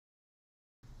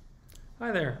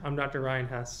Hi there, I'm Dr. Ryan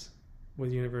Hess with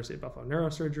the University of Buffalo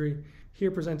Neurosurgery, here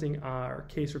presenting our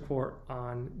case report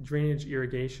on drainage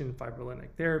irrigation fibrinolytic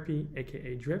therapy,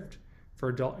 aka DRIFT, for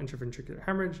adult intraventricular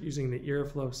hemorrhage using the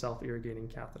IRRAflow self-irrigating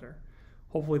catheter.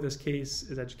 Hopefully this case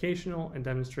is educational and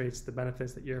demonstrates the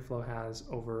benefits that IRRAflow has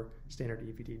over standard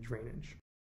EVD drainage.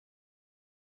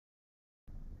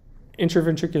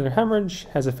 Intraventricular hemorrhage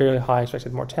has a fairly high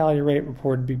expected mortality rate,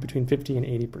 reported to be between 50 and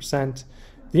 80%.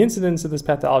 The incidence of this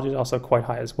pathology is also quite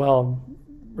high as well,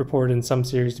 reported in some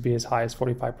series to be as high as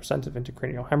 45% of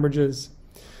intracranial hemorrhages.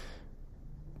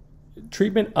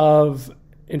 Treatment of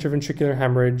intraventricular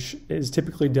hemorrhage is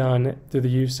typically done through the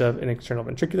use of an external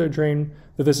ventricular drain,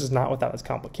 though this is not without its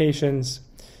complications.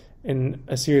 In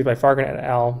a series by Fargan et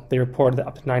al., they reported that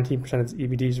up to 19% of the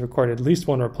EVDs recorded at least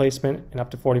one replacement, and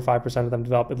up to 45% of them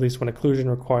developed at least one occlusion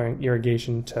requiring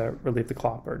irrigation to relieve the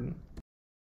clot burden.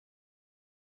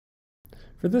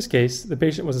 For this case, the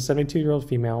patient was a 72-year-old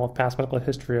female with past medical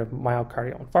history of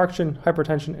myocardial infarction,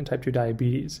 hypertension, and type 2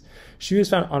 diabetes. She was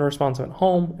found unresponsive at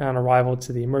home, and on arrival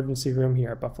to the emergency room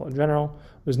here at Buffalo General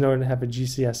was noted to have a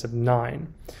GCS of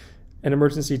 9. An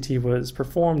emergency CT was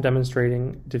performed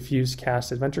demonstrating diffuse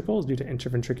casted ventricles due to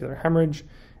intraventricular hemorrhage,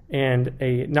 and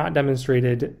a not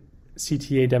demonstrated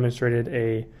CTA demonstrated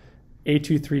a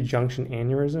A23 junction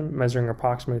aneurysm measuring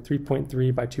approximately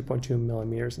 3.3 by 2.2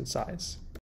 millimeters in size.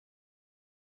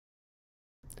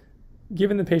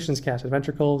 Given the patient's casted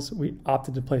ventricles, we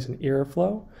opted to place an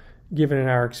IRRAflow. Given in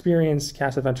our experience,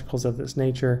 casted ventricles of this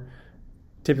nature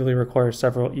typically require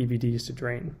several EVDs to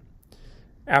drain.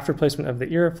 After placement of the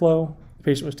IRRAflow, the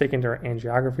patient was taken to our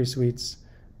angiography suites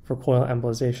for coil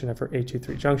embolization of her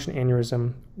A23 junction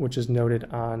aneurysm, which is noted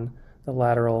on the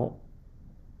lateral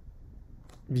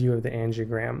view of the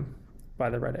angiogram by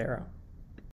the red arrow.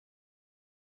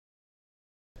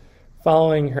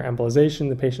 Following her embolization,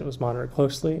 the patient was monitored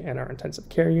closely in our intensive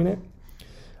care unit.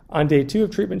 On day 2 of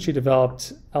treatment, she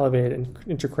developed elevated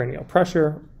intracranial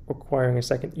pressure, requiring a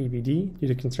second EVD due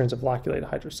to concerns of loculated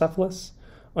hydrocephalus.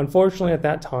 Unfortunately, at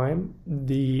that time,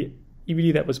 the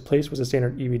EVD that was placed was a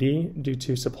standard EVD due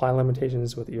to supply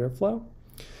limitations with IRRAflow.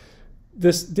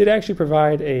 This did actually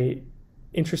provide an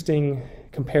interesting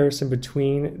comparison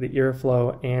between the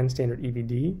IRRAflow and standard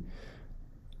EVD.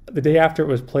 The day after it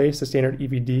was placed, the standard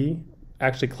EVD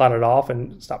actually clotted off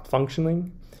and stopped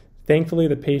functioning. Thankfully,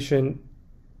 the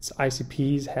patient's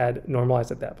ICPs had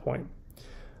normalized at that point.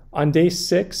 On day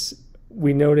 6,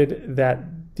 we noted that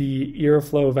the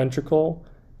IRRAflow ventricle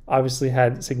obviously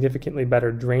had significantly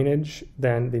better drainage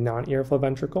than the non-IRRAflow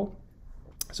ventricle.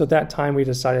 So at that time, we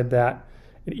decided that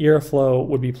an IRRAflow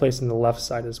would be placed on the left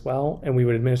side as well, and we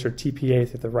would administer TPA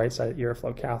through the right side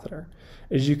IRRAflow catheter.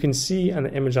 As you can see on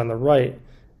the image on the right,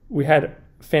 we had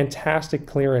fantastic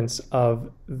clearance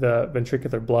of the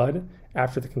ventricular blood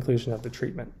after the conclusion of the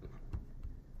treatment.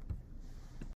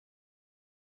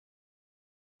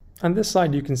 On this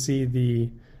slide, you can see the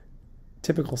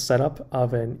typical setup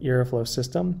of an IRRAflow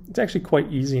system. It's actually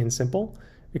quite easy and simple.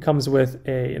 It comes with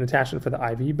an attachment for the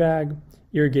IV bag,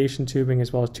 irrigation tubing,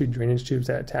 as well as 2 drainage tubes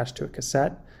that attach to a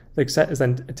cassette. The cassette is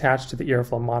then attached to the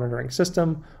IRRAflow monitoring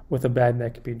system with a bed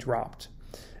that can be dropped.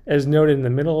 As noted in the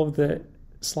middle of the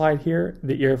slide here,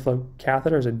 the IRRAflow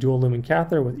catheter is a dual lumen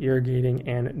catheter with irrigating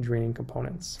and draining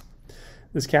components.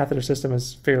 This catheter system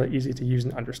is fairly easy to use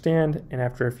and understand, and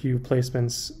after a few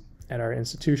placements at our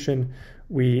institution,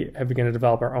 we have begun to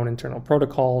develop our own internal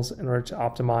protocols in order to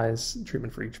optimize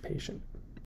treatment for each patient.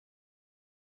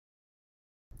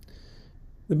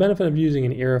 The benefit of using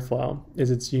an IRRAflow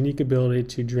is its unique ability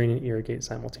to drain and irrigate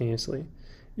simultaneously.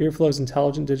 IRRAflow's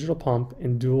intelligent digital pump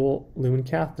and dual lumen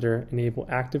catheter enable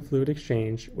active fluid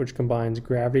exchange, which combines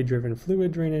gravity-driven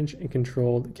fluid drainage and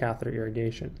controlled catheter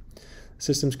irrigation. The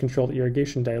system's controlled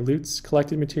irrigation dilutes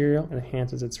collected material and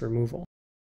enhances its removal.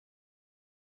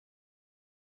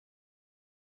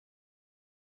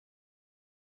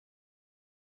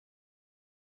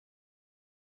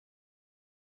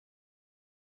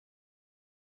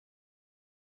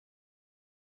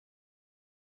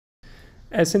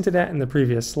 As hinted at in the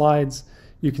previous slides,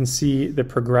 you can see the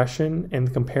progression and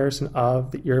the comparison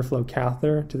of the IRRAflow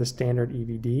catheter to the standard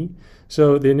EVD.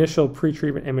 So the initial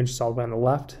pre-treatment image is all the way on the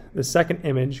left. The second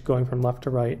image, going from left to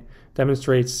right,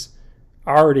 demonstrates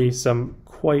already some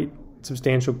quite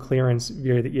substantial clearance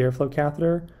via the IRRAflow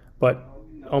catheter, but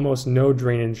almost no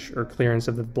drainage or clearance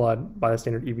of the blood by the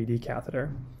standard EVD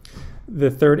catheter.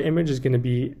 The third image is going to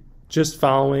be just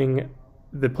following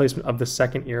the placement of the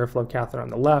second IRRAflow catheter on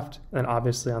the left, and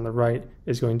obviously on the right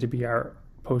is going to be our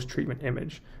post-treatment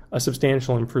image, a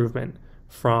substantial improvement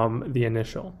from the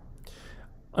initial.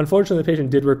 Unfortunately, the patient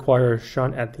did require a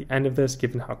shunt at the end of this,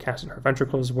 given how casted her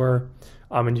ventricles were,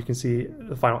 and you can see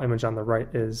the final image on the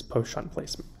right is post-shunt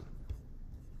placement.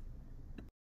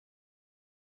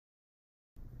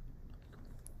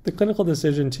 The clinical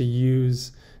decision to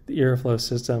use the IRRAflow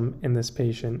system in this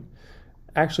patient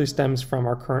actually stems from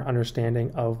our current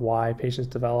understanding of why patients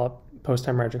develop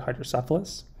post-hemorrhagic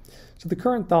hydrocephalus. So the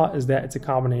current thought is that it's a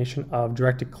combination of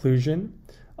direct occlusion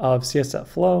of CSF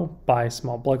flow by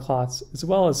small blood clots, as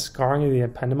well as scarring of the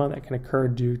ependymoma that can occur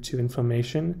due to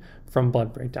inflammation from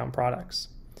blood breakdown products.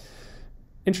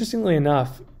 Interestingly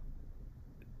enough,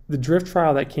 the DRIFT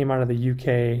trial that came out of the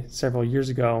UK several years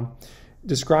ago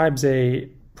describes a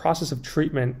process of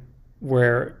treatment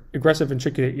where aggressive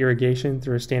ventricular irrigation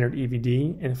through a standard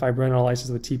EVD and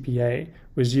fibrinolysis with TPA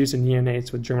was used in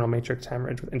neonates with germinal matrix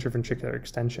hemorrhage with intraventricular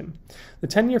extension. The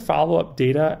 10-year follow-up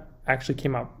data actually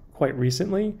came out quite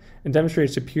recently and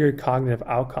demonstrated superior cognitive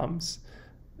outcomes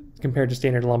compared to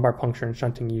standard lumbar puncture and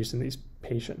shunting used in these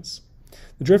patients.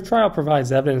 The DRIFT trial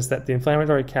provides evidence that the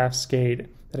inflammatory cascade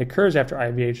that occurs after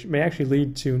IVH may actually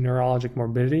lead to neurologic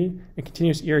morbidity, and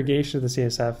continuous irrigation of the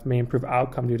CSF may improve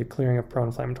outcome due to clearing of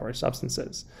pro-inflammatory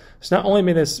substances. So not only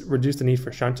may this reduce the need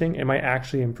for shunting, it might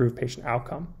actually improve patient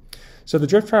outcome. So the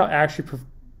DRIFT trial actually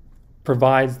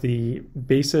provides the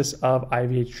basis of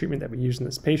IVH treatment that we use in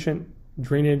this patient: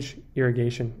 drainage,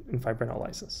 irrigation, and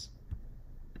fibrinolysis.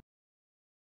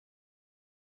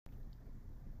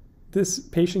 This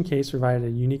patient case provided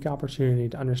a unique opportunity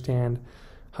to understand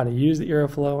how to use the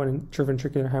IRRAflow in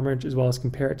intraventricular hemorrhage, as well as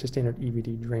compare it to standard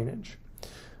EVD drainage.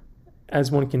 As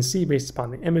one can see based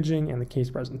upon the imaging and the case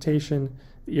presentation,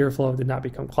 the IRRAflow did not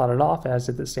become clotted off, as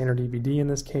did the standard EVD in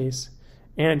this case,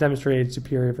 and it demonstrated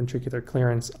superior ventricular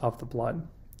clearance of the blood.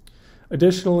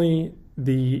 Additionally,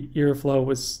 the IRRAflow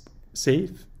was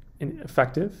safe and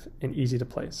effective and easy to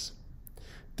place.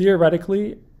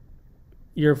 Theoretically,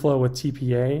 IRRAflow with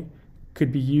TPA could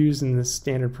be used in the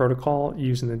standard protocol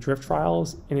used in the DRIFT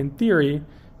trials, and in theory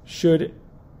should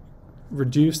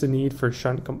reduce the need for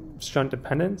shunt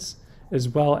dependence as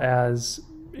well as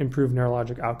improve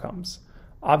neurologic outcomes.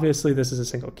 Obviously, this is a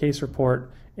single case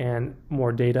report and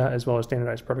more data as well as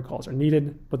standardized protocols are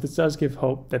needed, but this does give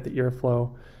hope that the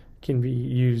IRRAflow can be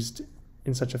used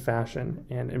in such a fashion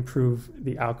and improve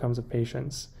the outcomes of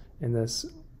patients in this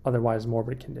otherwise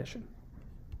morbid condition.